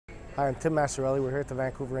Hi, I'm Tim Macerelli. We're here at the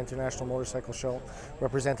Vancouver International Motorcycle Show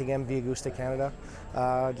representing MV Agusta Canada.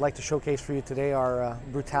 I'd like to showcase for you today our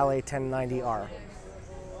Brutale 1090R.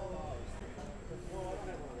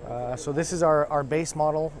 So this is our base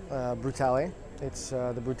model Brutale. It's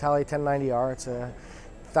the Brutale 1090R. It's a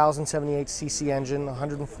 1078cc engine,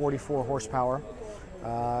 144 horsepower.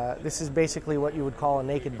 This is basically what you would call a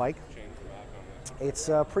naked bike. It's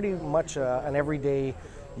pretty much an everyday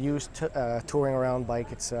used touring around bike.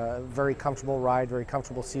 It's a very comfortable ride, very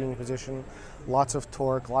comfortable seating position, lots of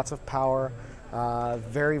torque, lots of power,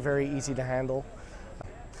 very, very easy to handle.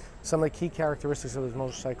 Some of the key characteristics of this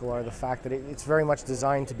motorcycle are the fact that it's very much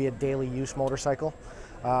designed to be a daily use motorcycle.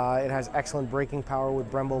 It has excellent braking power with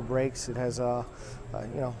Brembo brakes. It has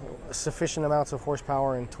sufficient amounts of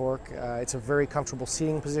horsepower and torque. It's a very comfortable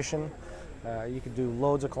seating position. You could do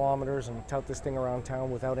loads of kilometers and tout this thing around town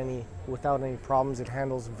without any problems. It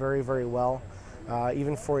handles very, very well.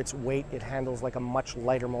 Even for its weight, it handles like a much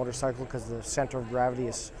lighter motorcycle because the center of gravity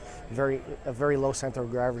is a very low center of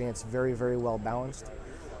gravity, and it's very, very well balanced.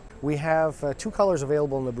 We have two colors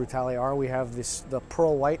available in the Brutale R. We have the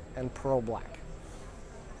pearl white and pearl black.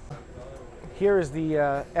 Here is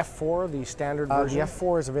the F4, the standard version. The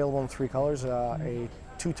F4 is available in three colors: a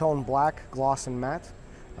two-tone black, gloss, and matte.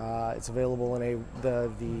 It's available in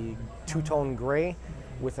the two-tone gray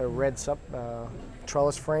with a red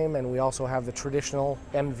trellis frame, and we also have the traditional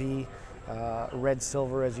MV red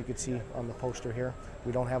silver, as you can see on the poster here.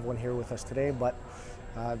 We don't have one here with us today, but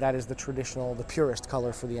that is the traditional, the purest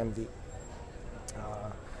color for the MV.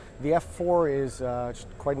 The F4 is just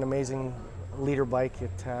quite an amazing leader bike.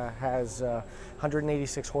 It has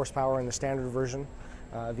 186 horsepower in the standard version.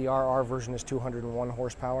 The RR version is 201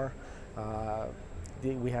 horsepower.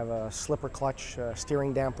 We have a slipper clutch,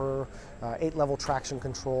 steering damper, 8-level traction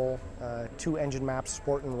control, 2 engine maps,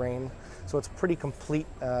 sport and rain. So it's a pretty complete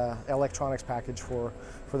electronics package for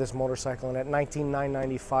this motorcycle. And at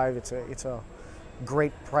 $19,995, it's a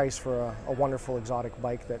great price for a wonderful exotic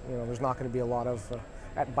bike that there's not going to be a lot of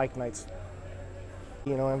at bike nights.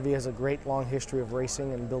 MV has a great long history of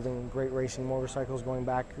racing and building great racing motorcycles, going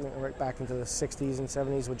right back into the 60s and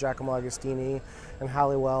 70s with Giacomo Agostini and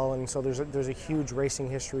Halliwell, and so there's a huge racing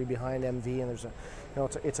history behind MV, and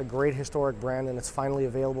it's a great historic brand, and it's finally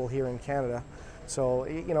available here in Canada. So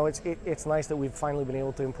it's nice that we've finally been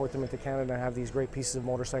able to import them into Canada and have these great pieces of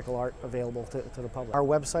motorcycle art available to the public. Our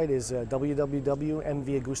website is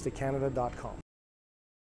www.mvaugustacanada.com.